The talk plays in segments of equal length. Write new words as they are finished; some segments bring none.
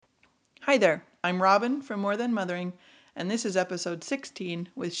Hi there, I'm Robin from More Than Mothering, and this is episode 16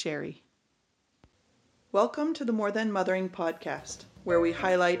 with Shari. Welcome to the More Than Mothering podcast, where we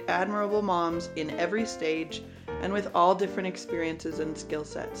highlight admirable moms in every stage and with all different experiences and skill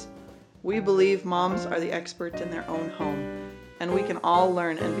sets. We believe moms are the experts in their own home, and we can all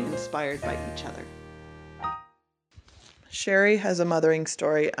learn and be inspired by each other. Shari has a mothering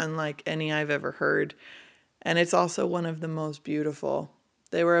story unlike any I've ever heard, and it's also one of the most beautiful.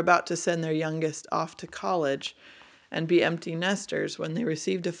 They were about to send their youngest off to college and be empty nesters when they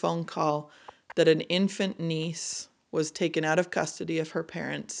received a phone call that an infant niece was taken out of custody of her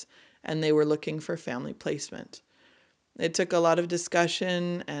parents and they were looking for family placement. It took a lot of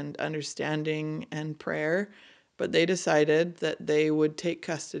discussion and understanding and prayer, but they decided that they would take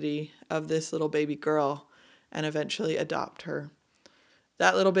custody of this little baby girl and eventually adopt her.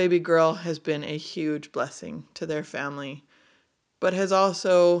 That little baby girl has been a huge blessing to their family, but has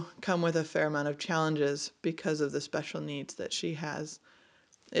also come with a fair amount of challenges because of the special needs that she has.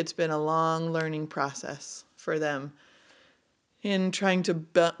 It's been a long learning process for them in trying to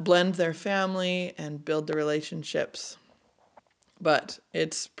blend their family and build the relationships. But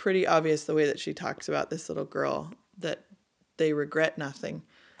it's pretty obvious the way that she talks about this little girl that they regret nothing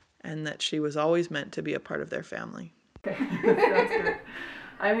and that she was always meant to be a part of their family. Sounds good.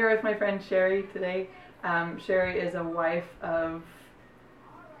 I'm here with my friend Shari today. Shari is a wife of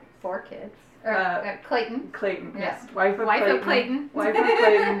 4 kids. Clayton. Clayton, yes. Wife of Clayton. Wife of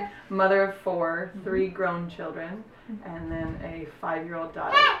Clayton, mother of 4, 3 grown children, and then a 5-year-old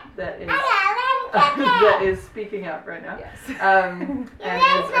daughter that is speaking up right now. Yes. And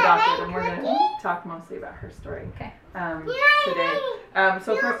is adopted, and we're going to talk mostly about her story today.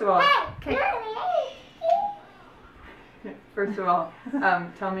 So first of all,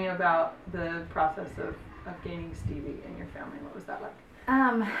 tell me about the process of gaining Stevie in your family. What was that like?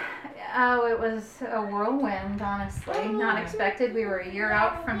 It was a whirlwind, honestly. Not expected. We were a year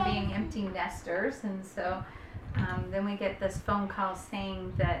out from being empty nesters, and so then we get this phone call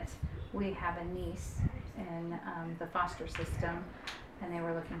saying that we have a niece in the foster system, and they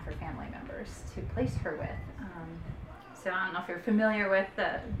were looking for family members to place her with. So I don't know if you're familiar with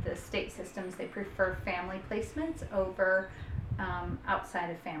the state systems. They prefer family placements over outside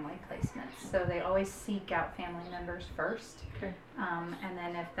of family placements. So they always seek out family members first. Okay. And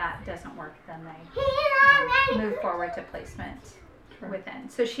then if that doesn't work, then they move forward to placement within.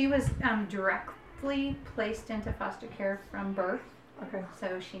 So she was directly placed into foster care from birth. Okay.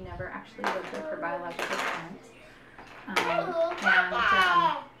 So she never actually lived with her biological parents.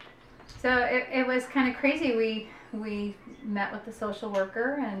 So it was kind of crazy. We met with the social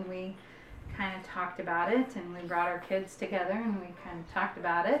worker and we kind of talked about it, and we brought our kids together and we kind of talked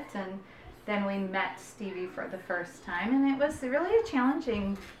about it, and then we met Stevie for the first time, and it was really a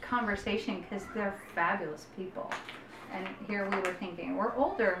challenging conversation because they're fabulous people. And here we were thinking, we're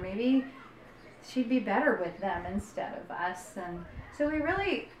older, maybe she'd be better with them instead of us. And so we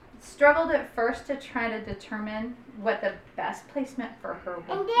really struggled at first to try to determine what the best placement for her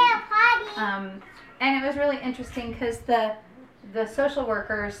would be. And it was really interesting because the social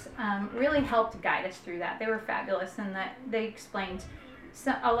workers really helped guide us through that. They were fabulous in that they explained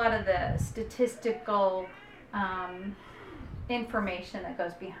a lot of the statistical information that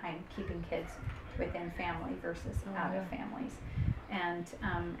goes behind keeping kids within family versus out of families. And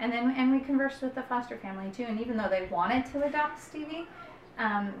then we conversed with the foster family too. And even though they wanted to adopt Stevie,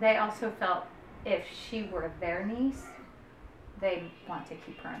 they also felt if she were their niece, they'd want to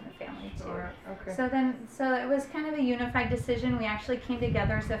keep her in the family too. Sure. Okay. So it was kind of a unified decision. We actually came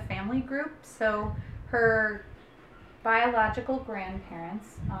together as a family group. So her biological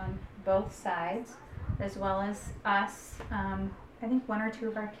grandparents on both sides, as well as us. I think 1 or 2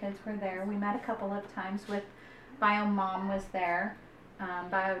 of our kids were there. We met a couple of times with bio mom was there.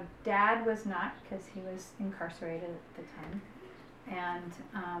 Bio dad was not because he was incarcerated at the time.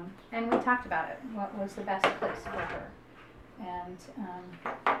 And we talked about it. What was the best place for her? And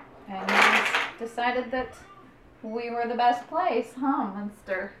we decided that we were the best place,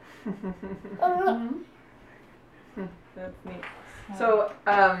 Munster? Mm-hmm. That's neat. So,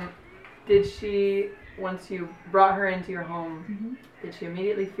 did she, once you brought her into your home, did she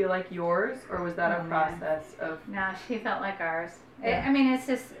immediately feel like yours, or was that a process of? No, she felt like ours. Yeah. I mean, it's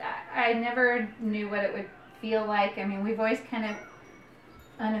just, I never knew what it would feel like. I mean, we've always kind of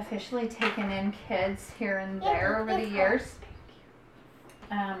unofficially taken in kids here and there over the years.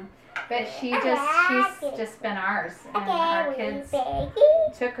 But she's just been ours, and our kids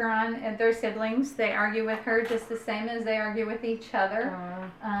took her on. And their siblings, they argue with her just the same as they argue with each other.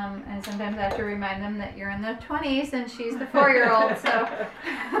 And sometimes I have to remind them that you're in the 20s and she's the 4-year-old. So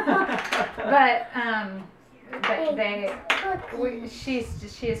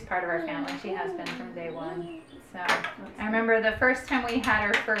she is part of our family. She has been from day one. So I remember the first time we had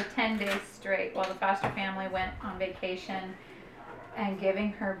her for 10 days straight while the foster family went on vacation, and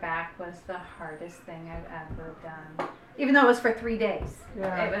giving her back was the hardest thing I've ever done. Even though it was for 3 days.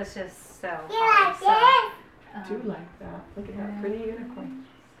 Yeah. It was just so hard. So, I do like that. Look at that pretty unicorn.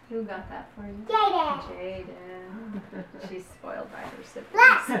 who got that for you? Jaden. She's spoiled by her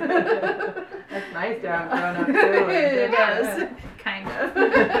siblings. That's nice to have grown up too. It is. Kind of.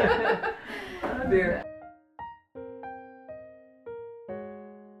 Oh dear.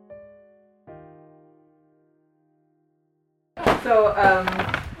 So,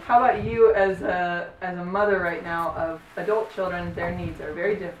 how about you as a mother right now of adult children? Their needs are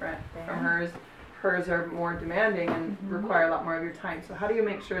very different from hers. Hers are more demanding and require a lot more of your time. So how do you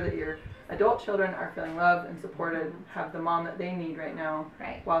make sure that your adult children are feeling loved and supported, have the mom that they need right now,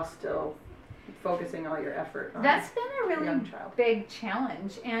 while still focusing all your effort on That's been a really young child? big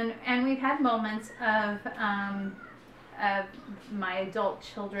challenge, and we've had moments of my adult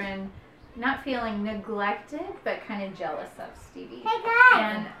children not feeling neglected, but kind of jealous of Stevie.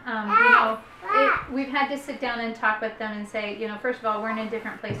 And we've had to sit down and talk with them and say, first of all, we're in a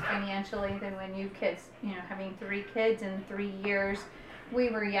different place financially than when you kids, having 3 kids in 3 years. We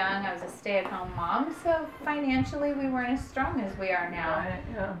were young. I was a stay-at-home mom, so financially we weren't as strong as we are now. Right,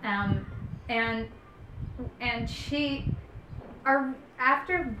 yeah. And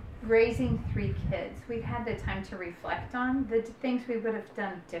after raising 3 kids, we've had the time to reflect on the things we would have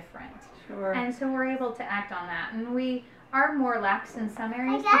done different. Sure. And so we're able to act on that. And we are more lax in some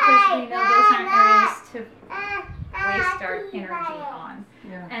areas because we know those aren't areas to waste our energy on.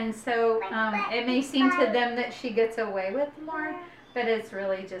 Yeah. And so it may seem to them that she gets away with more, but it's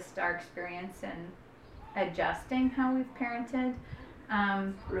really just our experience in adjusting how we've parented.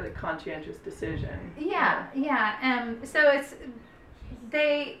 Really conscientious decision. Yeah. So it's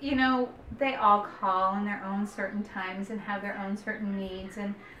they all call in their own certain times and have their own certain needs,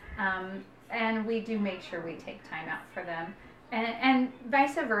 and we do make sure we take time out for them, and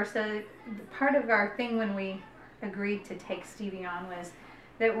vice versa. Part of our thing when we agreed to take Stevie on was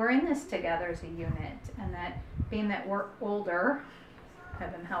that we're in this together as a unit, and that being that we're older,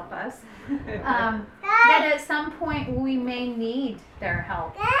 heaven help us, that at some point we may need their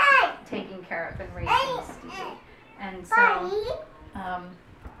help taking care of and raising Stevie. And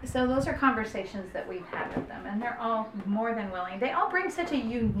so those are conversations that we've had with them, and they're all more than willing. They all bring such a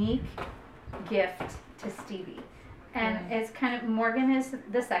unique gift to Stevie. And it's kind of, Morgan is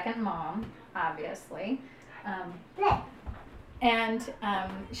the second mom, obviously.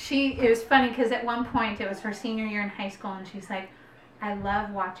 It was funny because at one point it was her senior year in high school, and she's like, I love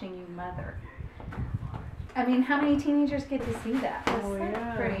watching you mother. I mean, how many teenagers get to see that?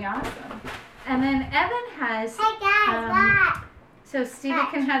 That's pretty awesome. And then Evan has, so Stevie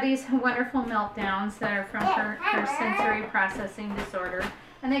can have these wonderful meltdowns that are from her sensory processing disorder,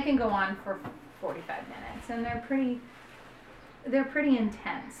 and they can go on for 45 minutes, and they're pretty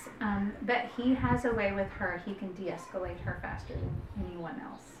intense. But he has a way with her, he can de-escalate her faster than anyone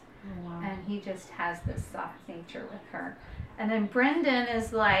else. Oh, wow. And he just has this soft nature with her. And then Brendan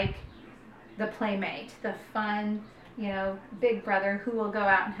is like the playmate, the fun, big brother who will go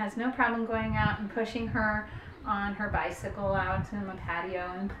out and has no problem going out and pushing her on her bicycle out in the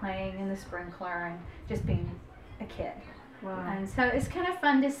patio and playing in the sprinkler and just being a kid. Wow. And so it's kind of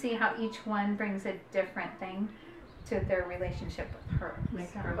fun to see how each one brings a different thing to their relationship with her.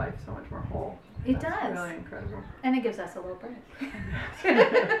 Makes her life so much more whole. It That's does. Really incredible. And it gives us a little break.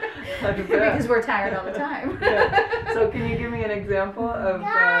 Like Because we're tired all the time. Yeah. So can you give me an example of,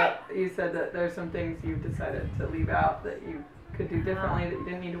 you said that there's some things you've decided to leave out that you could do differently that you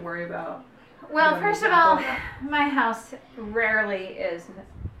didn't need to worry about? Well, first of all, my house rarely is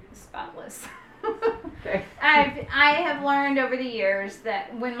spotless. Okay. I have learned over the years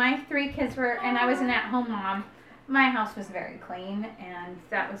that when my 3 kids were, and I was an at-home mom, my house was very clean, and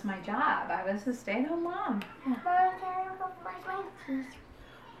that was my job. I was a stay-at-home mom.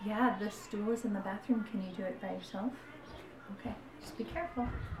 Yeah, the stool is in the bathroom. Can you do it by yourself? Okay, just be careful.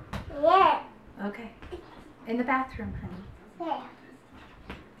 Yeah. Okay, in the bathroom, honey. Yeah.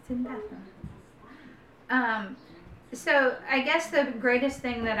 It's in the bathroom. So I guess the greatest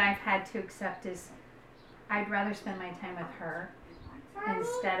thing that I've had to accept is I'd rather spend my time with her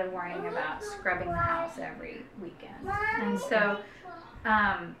instead of worrying about scrubbing the house every weekend. And so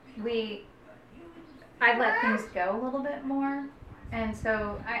I let things go a little bit more. And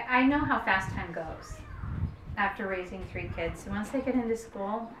so I know how fast time goes after raising 3 kids. So once they get into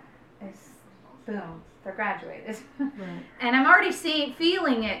school, boom, they're graduated. Right. And I'm already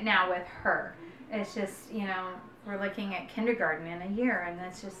feeling it now with her. It's just, we're looking at kindergarten in a year, and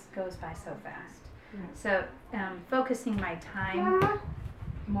that just goes by so fast. Right. So focusing my time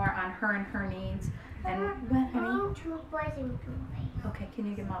more on her and her needs. And what, honey? 2 boys and 2 girls. Okay, can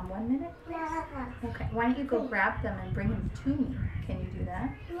you give Mom 1 minute? No. Okay, why don't you go grab them and bring them to me? Can you do that?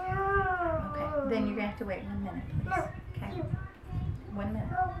 No. Okay, then you're going to have to wait 1 minute, please. No. Okay, 1 minute.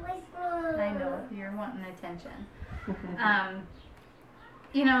 Oh, with me. I know, you're wanting attention.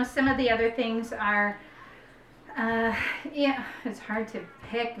 Some of the other things are, it's hard to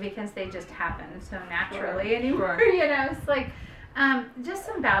pick because they just happen so naturally anymore. Sure. It's like just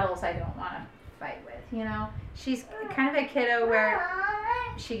some battles I don't want to fight with. She's kind of a kiddo where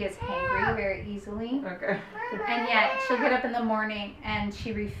she gets hangry very easily, Okay. and yet she'll get up in the morning and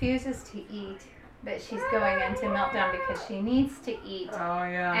she refuses to eat, but she's going into meltdown because she needs to eat. Oh,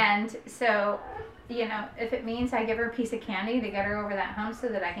 yeah. And so, if it means I give her a piece of candy to get her over that hump so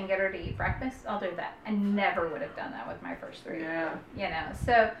that I can get her to eat breakfast, I'll do that. I never would have done that with my first 3. Yeah.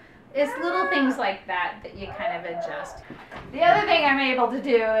 So it's little things like that you kind of adjust. The other thing I'm able to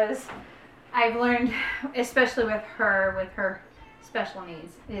do is I've learned, especially with her special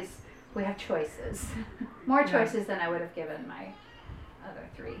needs, is we have choices. More choices than I would have given my other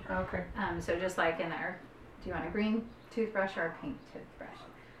 3. Okay. So just like in there, do you want a green toothbrush or a pink toothbrush?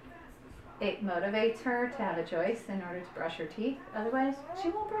 It motivates her to have a choice in order to brush her teeth. Otherwise, she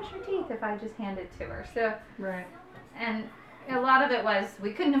won't brush her teeth if I just hand it to her. So, Right. and a lot of it was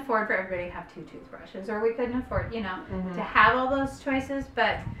we couldn't afford for everybody to have 2 toothbrushes, or we couldn't afford, to have all those choices.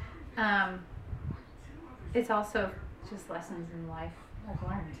 But it's also just lessons in life I've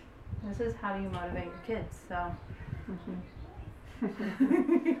learned. This is how you motivate your kids. So.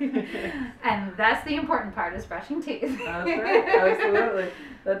 And that's the important part, is brushing teeth. That's right. Absolutely.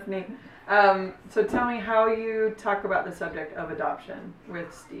 That's neat. So tell me how you talk about the subject of adoption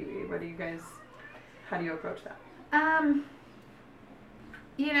with Stevie. How do you approach that?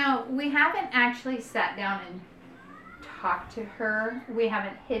 We haven't actually sat down and talked to her. We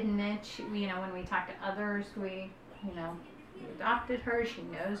haven't hidden it. When we talk to others, we adopted her. She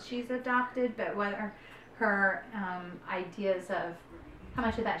knows she's adopted, but whether her ideas of how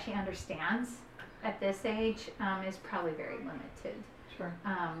much of that she understands at this age is probably very limited. Sure.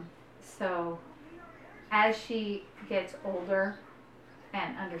 So as she gets older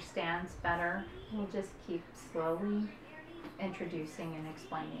and understands better, we'll just keep slowly introducing and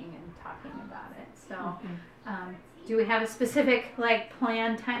explaining and talking about it. So do we have a specific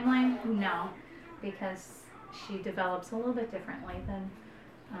planned timeline? No, because she develops a little bit differently than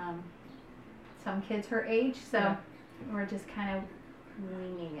some kids her age. So we're just kind of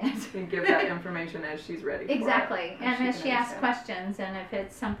winging it. And give that information as she's ready for Exactly. it. And as she asks understand. questions, and if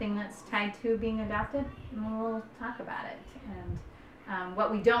it's something that's tied to being adopted, we'll talk about it. And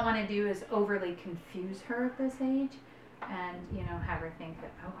what we don't want to do is overly confuse her at this age and, have her think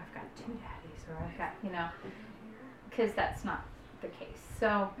that, oh, I've got 2 daddies, or I've got, because that's not the case.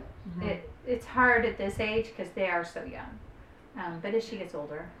 So it's hard at this age because they are so young. But as she gets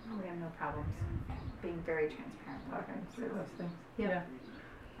older, we have no problems being very transparent with Okay, her. so those things. Yep.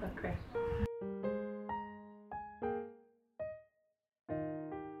 Yeah. Okay.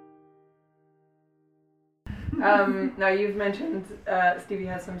 Now you've mentioned Stevie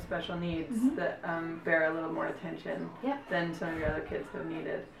has some special needs that bear a little more attention than some of your other kids have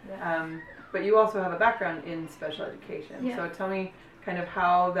needed. But you also have a background in special education. So tell me kind of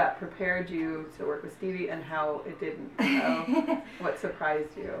how that prepared you to work with Stevie and how it didn't. What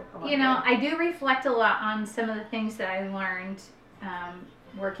surprised you? I do reflect a lot on some of the things that I learned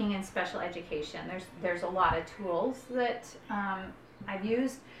working in special education. There's a lot of tools that I've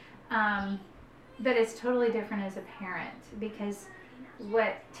used. But it's totally different as a parent, because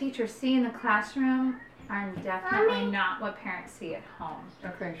what teachers see in the classroom are definitely not what parents see at home.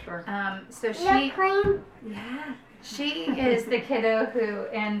 Okay, sure. So she is the kiddo who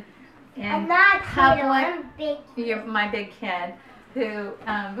in I'm not public, I'm big. you're my big kid, who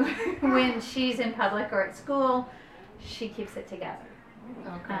when she's in public or at school, she keeps it together.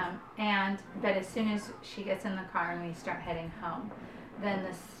 Okay. But as soon as she gets in the car and we start heading home, then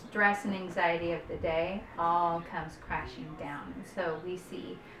the stress and anxiety of the day all comes crashing down. And so we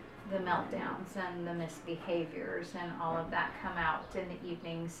see the meltdowns and the misbehaviors and all of that come out in the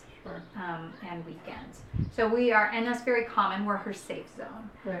evenings and weekends. So we are, and that's very common, we're her safe zone.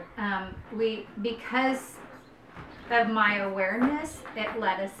 Right. Because of my awareness, it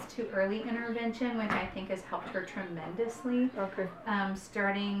led us to early intervention, which I think has helped her tremendously. Okay.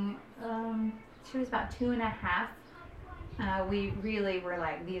 Starting, she was about 2.5 we really were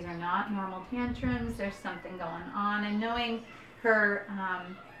like, these are not normal tantrums. There's something going on. And knowing her,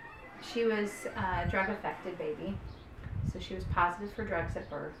 she was a drug-affected baby, so she was positive for drugs at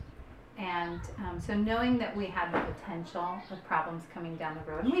birth. And so knowing that we had the potential of problems coming down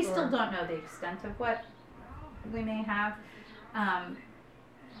the road, and we still don't know the extent of what we may have,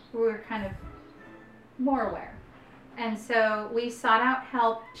 we were kind of more aware. And so we sought out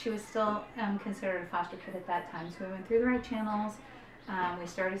help. She was still considered a foster kid at that time, so we went through the right channels. We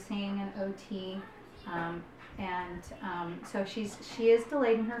started seeing an OT, so she is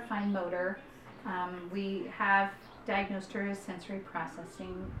delayed in her fine motor. We have diagnosed her as sensory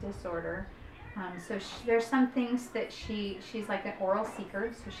processing disorder. So there's some things that she's like an oral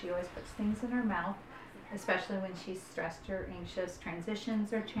seeker, so she always puts things in her mouth, especially when she's stressed or anxious.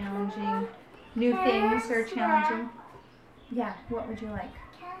 Transitions are challenging. New things are challenging. Yeah, what would you like?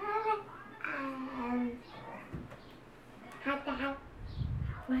 Hot dog.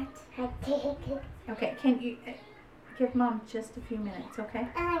 What? Hot dog. Okay, can you give Mom just a few minutes, okay?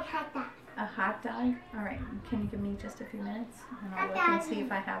 I like hot dog. A hot dog? All right, can you give me just a few minutes? And I'll look and see if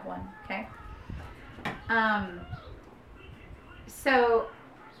I have one, okay? So,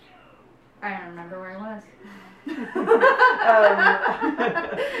 I don't remember where I was.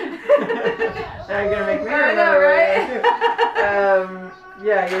 Now you're gonna make me I remember. know, right?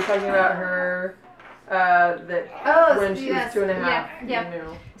 Yeah, you're talking about her that when she was 2.5, yeah. you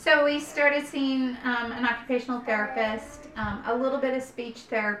knew. So we started seeing an occupational therapist, a little bit of speech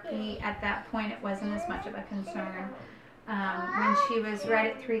therapy. At that point, it wasn't as much of a concern. When she was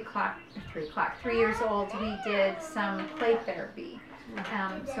right at 3 years old, we did some play therapy.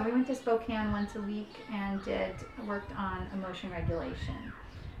 So we went to Spokane once a week and worked on emotion regulation.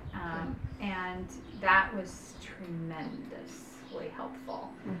 And that was tremendously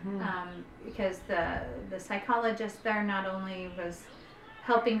helpful. Because the psychologist there not only was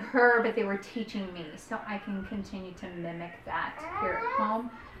helping her, but they were teaching me, so I can continue to mimic that here at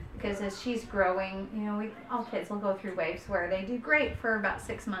home. Because as she's growing, all kids will go through waves where they do great for about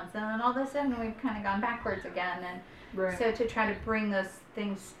 6 months, and then all of a sudden we've kind of gone backwards again. And so to try to bring those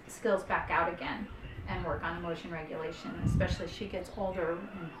skills back out again and work on emotion regulation, especially as she gets older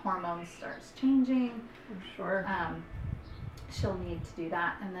and hormones starts changing. I'm sure. She'll need to do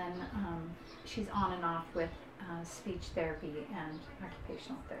that, and then she's on and off with speech therapy and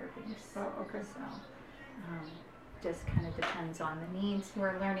occupational therapy. Oh, okay. So just kind of depends on the needs.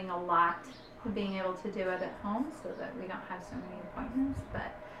 We're learning a lot of being able to do it at home so that we don't have so many appointments.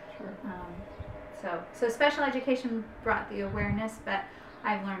 But so special education brought the awareness, but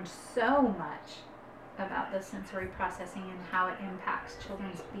I've learned so much about the sensory processing and how it impacts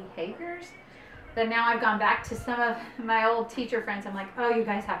children's behaviors that now I've gone back to some of my old teacher friends. I'm like, oh, you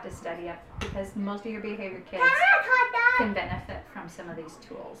guys have to study up because most of your behavior kids can benefit from some of these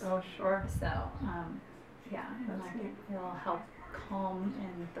tools. Oh, sure. So, it'll help calm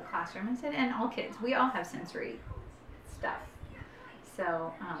in the classroom and all kids. We all have sensory stuff.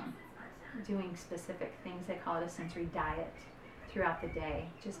 So, doing specific things, they call it a sensory diet throughout the day,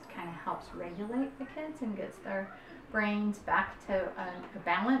 just kind of helps regulate the kids and gets their brains back to a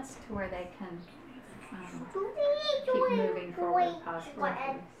balance to where they can keep moving forward positively.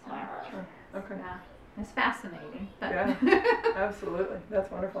 So, Sure. Okay. yeah, it's fascinating. But Yeah, absolutely.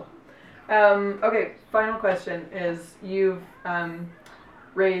 That's wonderful. Okay, final question is you've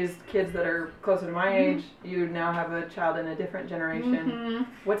raised kids that are closer to my age. You now have a child in a different generation.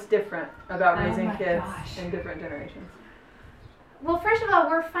 What's different about raising kids in different generations? Well, first of all,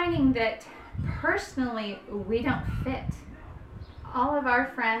 we're finding that personally we don't fit. All of our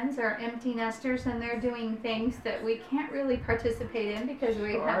friends are empty nesters and they're doing things that we can't really participate in because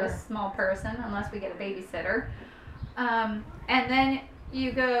we have a small person unless we get a babysitter. And then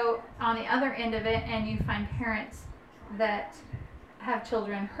you go on the other end of it and you find parents that have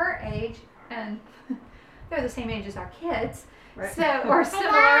children her age and they're the same age as our kids. Right. So, or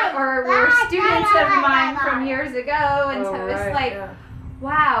similar, or were students of mine from years ago, and so it's like,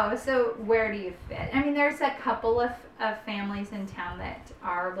 wow, so where do you fit? I mean, there's a couple of families in town that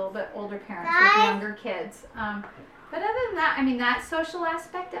are a little bit older parents with younger kids. But other than that, I mean, that social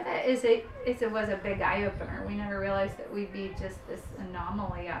aspect of it was a big eye-opener. We never realized that we'd be just this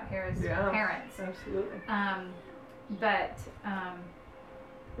anomaly out here as parents. Absolutely. But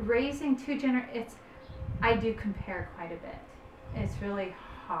raising two generations, I do compare quite a bit. It's really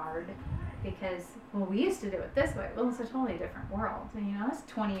hard because, well, we used to do it this way. Well, it's a totally different world. And, it's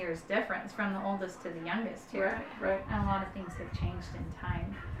 20 years difference from the oldest to the youngest here. Right. And a lot of things have changed in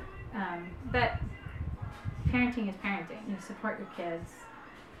time. But parenting is parenting. You support your kids.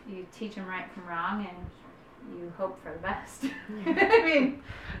 You teach them right from wrong. you hope for the best. I mean,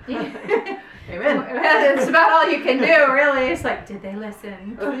 Amen. it's about all you can do, really. It's like, did they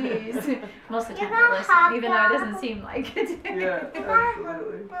listen? Please. Most of the time they listen, even though it doesn't seem like it. Yeah,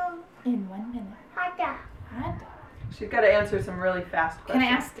 absolutely. In 1 minute. Hot dog. Hot dog. She's got to answer some really fast Can I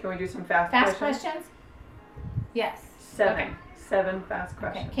questions. ask Can we do some fast fast questions? questions? Yes. 7. Okay. 7 fast Okay.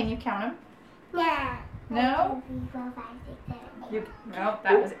 questions. Can you count them? Yeah. No? 1, 2, 3, 4, 5, 6, 7, 8. You, No,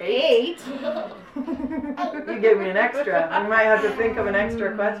 that was 8. you gave me an extra. We might have to think of an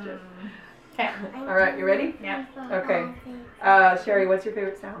extra question. Okay. All right, you ready? Yep. Okay. Shari, what's your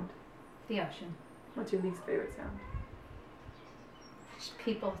favorite sound? The ocean. What's your least favorite sound?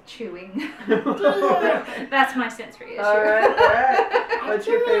 People chewing. That's my sensory issue. All right. What's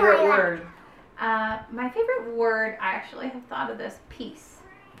your favorite word? My favorite word, I actually have thought of this, peace.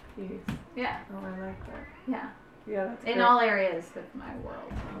 Peace. Yeah. Oh, I like that. Yeah. Yeah, that's In great. all areas of my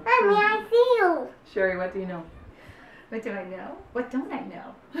world. Mommy, I see you. Shari, what do you know? What do I know? What don't I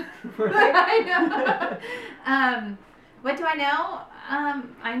know? Right? I know. What do I know?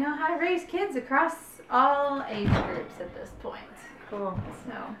 I know how to raise kids across all age groups at this point. Cool.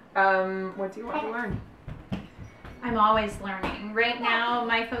 So What do you want to learn? I'm always learning. Right now,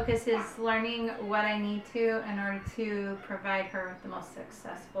 my focus is learning what I need to in order to provide her with the most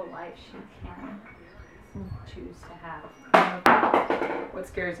successful life she can choose to have. What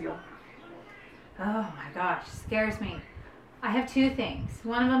scares you? Oh my gosh, scares me. I have 2 things.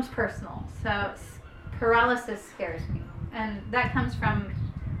 One of them's personal. So paralysis scares me. And that comes from,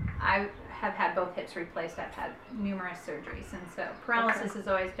 I have had both hips replaced. I've had numerous surgeries. And so paralysis has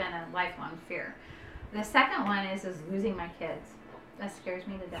always been a lifelong fear. The second one is losing my kids. That scares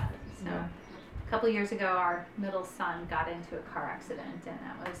me to death. So Yeah. a couple years ago, our middle son got into a car accident. And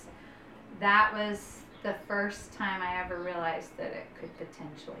that was the first time I ever realized that it could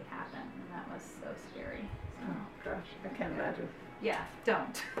potentially happen, and that was so scary. Oh gosh, I can't imagine. Yeah,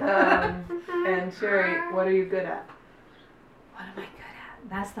 don't. And Shari, what are you good at? What am I good at?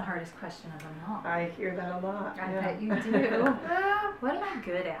 That's the hardest question of them all. I hear that a lot. I Yeah. bet you do. What am I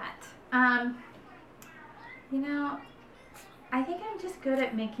good at? I think I'm just good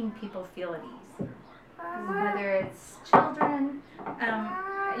at making people feel at ease. Whether it's children,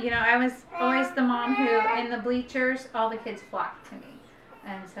 I was always the mom who, in the bleachers, all the kids flocked to me.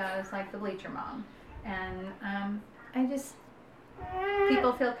 And so I was like the bleacher mom. And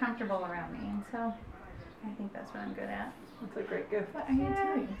people feel comfortable around me. And so I think that's what I'm good at. That's a great gift. What are you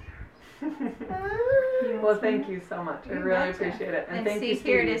doing? Well, thank you so much. I You really betcha. appreciate it. And thank see, you,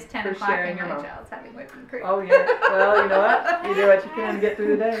 here it Stevie, is 10 for o'clock sharing and your my mom. child's having whipping cream. Oh, yeah. Well, you know what? You do what you can to get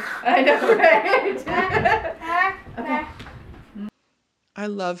through the day. I know, right? Okay. I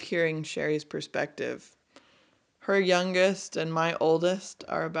love hearing Shari's perspective. Her youngest and my oldest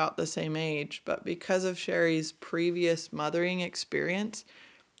are about the same age, but because of Shari's previous mothering experience,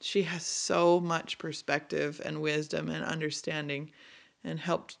 she has so much perspective and wisdom and understanding and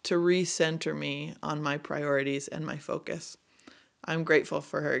helped to recenter me on my priorities and my focus. I'm grateful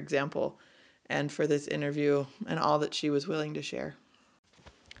for her example and for this interview and all that she was willing to share.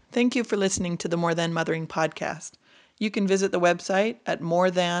 Thank you for listening to the More Than Mothering podcast. You can visit the website at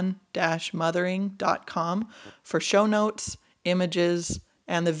morethan-mothering.com for show notes, images,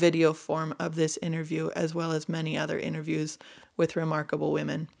 and the video form of this interview, as well as many other interviews with remarkable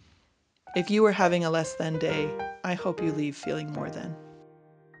women. If you are having a less than day, I hope you leave feeling more than.